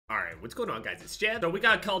Alright, what's going on, guys? It's Jeff. So we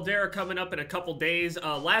got Caldera coming up in a couple days.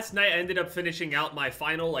 Last night I ended up finishing out my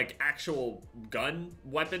final, like, actual gun,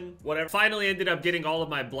 weapon, whatever. Finally ended up getting all of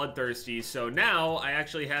my bloodthirsties. So now I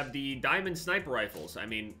actually have the diamond sniper rifles. I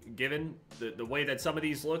mean, given the way that some of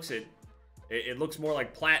these looks, it looks more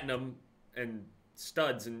like platinum and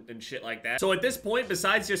studs and shit like that. So at this point,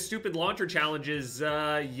 besides just stupid launcher challenges,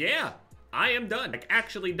 yeah. I am done, like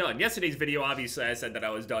actually done. Yesterday's video, obviously I said that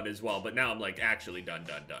I was done as well, but now I'm like actually done.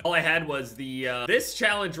 All I had was the, this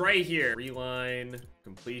challenge right here. 3-line,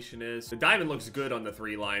 completionist. The diamond looks good on the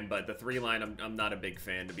 3-line, but the 3-line, I'm not a big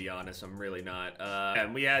fan, to be honest. I'm really not.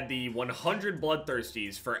 And we had the 100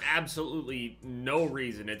 bloodthirsties for absolutely no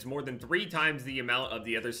reason. It's more than 3 times the amount of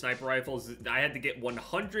the other sniper rifles. I had to get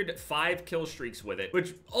 105 kill streaks with it,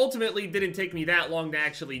 which ultimately didn't take me that long to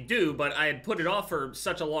actually do, but I had put it off for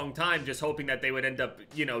such a long time, just hoping that they would end up,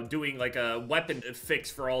 you know, doing like a weapon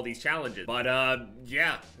fix for all these challenges. But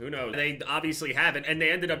yeah, who knows? They obviously haven't, and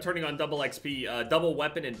they ended up turning on double XP, double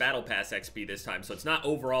weapon and battle pass XP this time, so it's not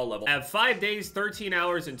overall level. I have 5 days, 13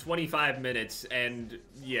 hours, and 25 minutes, and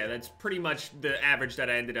yeah, that's pretty much the average that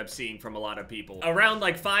I ended up seeing from a lot of people. Around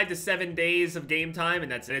like 5 to 7 days of game time,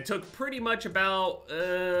 and that's it. It took pretty much about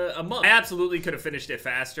a month. I absolutely could have finished it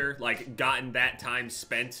faster, like gotten that time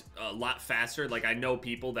spent a lot faster. Like I know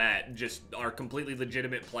people that just are completely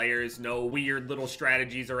legitimate players, no weird little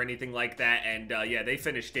strategies or anything like that, and yeah, they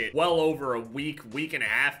finished it well over a week and a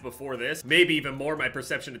half before this, maybe even more. My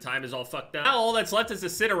perception of time is all fucked up. Now all that's left is to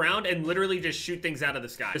sit around and literally just shoot things out of the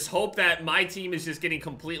sky. Just hope that my team is just getting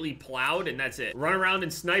completely plowed, and that's it. Run around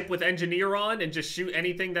and snipe with engineer on and just shoot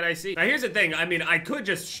anything that I see. Now here's the thing, I mean, I could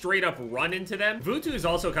just straight up run into them. Vutu is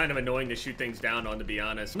also kind of annoying to shoot things down on, to be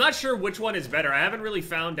honest. I'm not sure which one is better. I haven't really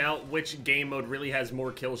found out which game mode really has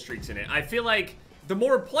more kill streaks in it. I feel like the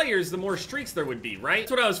more players, the more streaks there would be, right?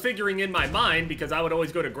 That's what I was figuring in my mind, because I would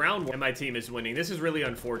always go to ground war and my team is winning. This is really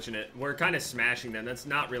unfortunate. We're kind of smashing them. That's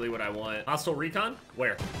not really what I want. Hostile recon?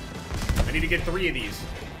 Where? I need to get 3 of these.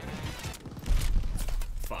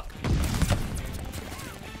 Fuck.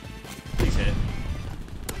 Please hit.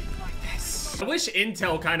 Yes. I wish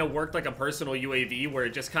Intel kind of worked like a personal UAV where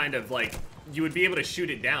it just kind of like, you would be able to shoot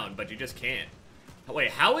it down, but you just can't.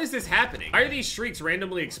 Wait, how is this happening? Why are these streaks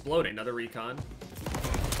randomly exploding? Another recon.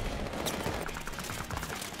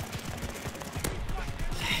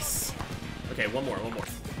 Yes. Okay, one more.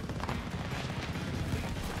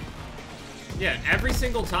 Yeah, every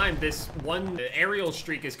single time this one aerial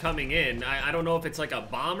streak is coming in, I don't know if it's like a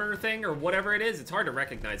bomber thing or whatever it is. It's hard to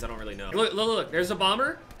recognize. I don't really know. Look. There's a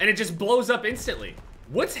bomber, and it just blows up instantly.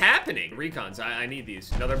 What's happening? Recons, I need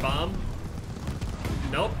these. Another bomb.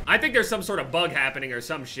 Nope. I think there's some sort of bug happening or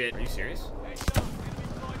some shit. Are you serious?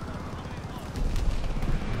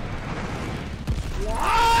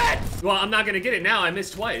 What? Well, I'm not gonna get it now. I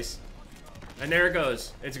missed twice. And there it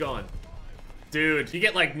goes. It's gone. Dude, you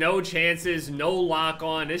get like no chances, no lock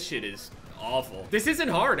on. This shit is awful. This isn't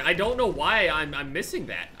hard. I don't know why I'm missing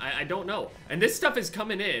that. I don't know. And this stuff is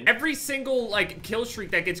coming in. Every single like kill streak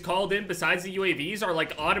that gets called in besides the UAVs are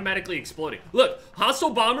like automatically exploding. Look, hostile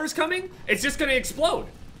bombers coming. It's just gonna explode.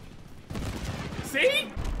 See?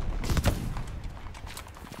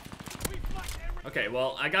 Okay,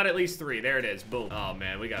 well, I got at least 3. There it is. Boom. Oh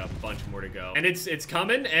man, we got a bunch more to go. And it's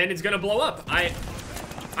coming and it's gonna blow up.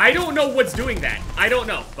 I don't know what's doing that. I don't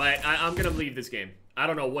know, but I'm gonna leave this game. I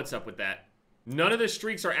don't know what's up with that. None of the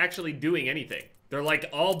streaks are actually doing anything. They're like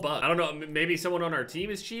all bugged. I don't know, maybe someone on our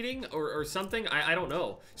team is cheating or something. I don't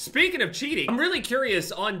know. Speaking of cheating, I'm really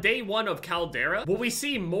curious, on day 1 of Caldera, will we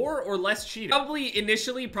see more or less cheating? Probably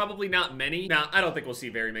initially, probably not many. Now, I don't think we'll see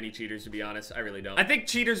very many cheaters, to be honest. I really don't. I think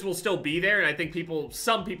cheaters will still be there, and I think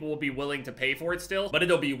some people will be willing to pay for it still, but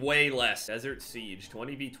it'll be way less. Desert Siege,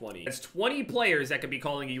 20v20. That's 20 players that could be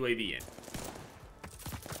calling a UAV in.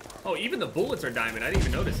 Oh, even the bullets are diamond. I didn't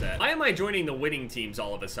even notice that. Why am I joining the winning teams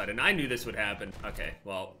all of a sudden? I knew this would happen. Okay,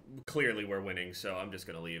 well, clearly we're winning, so I'm just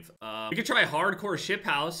gonna leave. We could try hardcore ship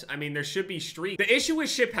house. I mean, there should be streaks. The issue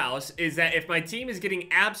with ship house is that if my team is getting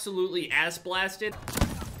absolutely ass blasted.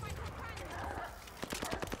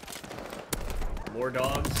 More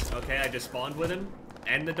dogs. Okay, I just spawned with him.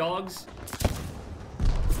 And the dogs.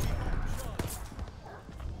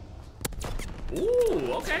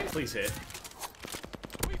 Ooh, okay. Please hit.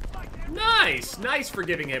 Nice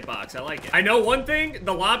forgiving hitbox. I like it. I know one thing,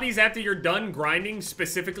 the lobbies after you're done grinding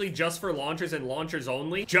specifically just for launchers and launchers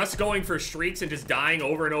only, just going for streaks and just dying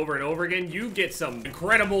over and over and over again, you get some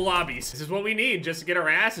incredible lobbies. This is what we need just to get our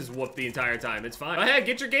asses whooped the entire time. It's fine. Go ahead,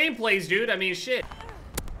 get your gameplays, dude. I mean, shit.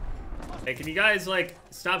 Hey, can you guys, like,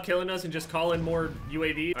 stop killing us and just call in more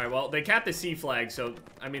UAV? All right, well, they capped the C flag, so,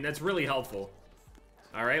 I mean, that's really helpful.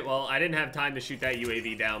 All right, well, I didn't have time to shoot that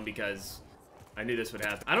UAV down because I knew this would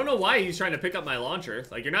happen. I don't know why he's trying to pick up my launcher.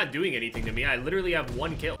 Like, you're not doing anything to me. I literally have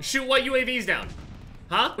 1 kill. Shoot what UAVs down?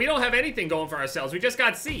 Huh? We don't have anything going for ourselves. We just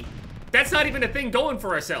got C. That's not even a thing going for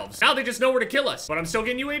ourselves. Now they just know where to kill us. But I'm still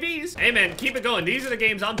getting UAVs. Hey, man, keep it going. These are the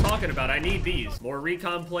games I'm talking about. I need these. More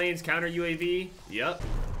recon planes, counter UAV. Yep.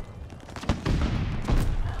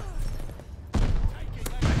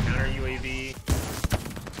 Counter UAV.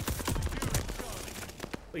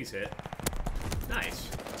 Please hit. Nice.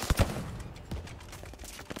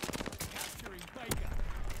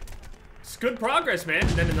 It's good progress, man.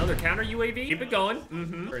 And then another counter UAV. Keep it going.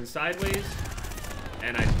 Turn sideways.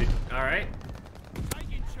 And I did. All right.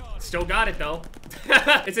 Still got it, though.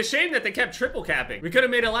 It's a shame that they kept triple capping. We could have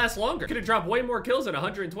made it last longer. Could have dropped way more kills than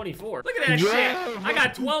 124. Look at that shit. I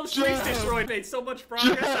got 12 streaks destroyed. Made so much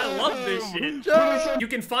progress. I love this shit. You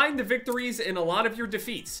can find the victories in a lot of your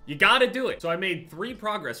defeats. You gotta do it. So I made 3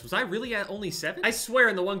 progress. Was I really at only 7? I swear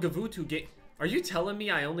in the one Gavutu game. Are you telling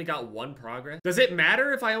me I only got 1 progress? Does it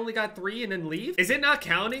matter if I only got 3 and then leave? Is it not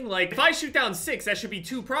counting? Like, if I shoot down 6, that should be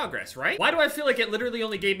 2 progress, right? Why do I feel like it literally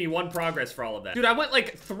only gave me 1 progress for all of that? Dude, I went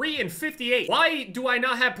like 3 and 58. Why do I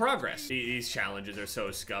not have progress? These challenges are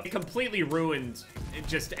so scuffed. It completely ruined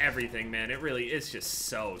just everything, man. It really is just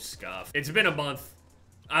so scuffed. It's been a month.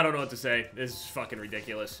 I don't know what to say. This is fucking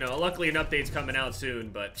ridiculous. No, luckily an update's coming out soon,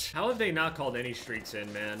 but how have they not called any streaks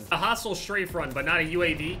in, man? A hostile strafe run, but not a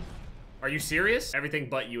UAV? Are you serious? Everything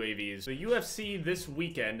but UAVs. So UFC this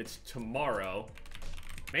weekend, it's tomorrow.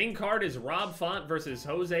 Main card is Rob Font versus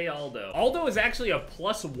Jose Aldo. Aldo is actually a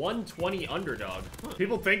plus 120 underdog.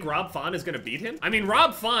 People think Rob Font is gonna beat him? I mean,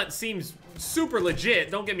 Rob Font seems super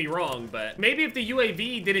legit, don't get me wrong, but maybe if the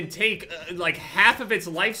UAV didn't take like half of its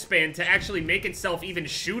lifespan to actually make itself even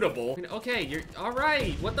shootable. I mean, okay, you're all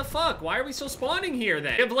right. What the fuck? Why are we still spawning here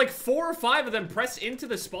then? You have like 4 or 5 of them press into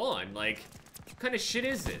the spawn. Like, what kind of shit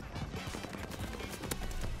is it?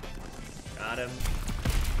 Got him.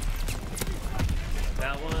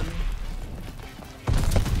 That one.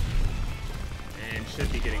 And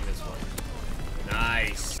should be getting this one.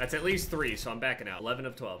 Nice. That's at least 3, so I'm backing out. 11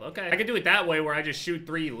 of 12. Okay. I could do it that way where I just shoot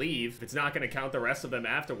 3, leave. It's not going to count the rest of them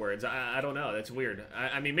afterwards. I don't know. That's weird.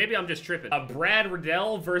 I mean, maybe I'm just tripping. Brad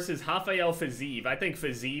Riddell versus Rafael FaZe. I think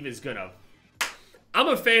FaZe is going to... I'm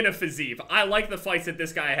a fan of FaZe. I like the fights that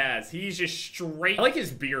this guy has. He's just straight. I like his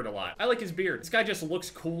beard a lot. I like his beard. This guy just looks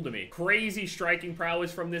cool to me. Crazy striking prowess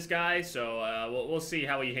from this guy. So we'll see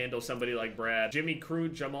how he handles somebody like Brad. Jimmy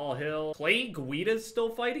Crute, Jamal Hill. Clay Guida's still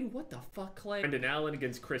fighting? What the fuck, Clay? Brendan Allen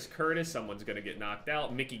against Chris Curtis. Someone's gonna get knocked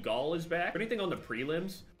out. Mickey Gall is back. Anything on the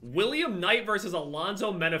prelims? William Knight versus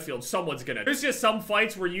Alonzo Menafield. Someone's gonna... There's just some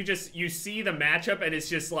fights where you see the matchup and it's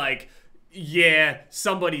just like, yeah,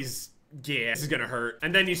 somebody's... Yeah, this is gonna hurt.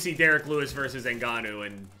 And then you see Derek Lewis versus Ngannou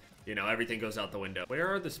and, you know, everything goes out the window.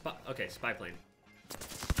 Where are the spy... Okay, spy plane.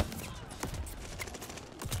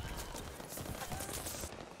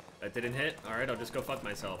 That didn't hit? Alright, I'll just go fuck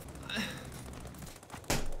myself.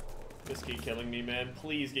 Just keep killing me, man.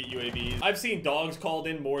 Please get UAVs. I've seen dogs called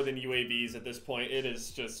in more than UAVs at this point. It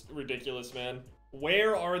is just ridiculous, man.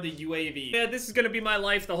 Where are the UAVs? Yeah, this is gonna be my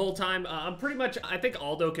life the whole time. I'm pretty much, I think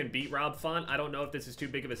Aldo can beat Rob Font. I don't know if this is too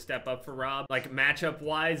big of a step up for Rob. Like,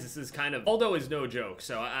 matchup-wise, this is kind of... Aldo is no joke,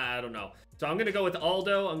 so I don't know. So I'm gonna go with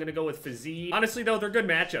Aldo. I'm gonna go with FaZe. Honestly, though, they're good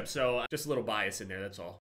matchups, so just a little bias in there, that's all.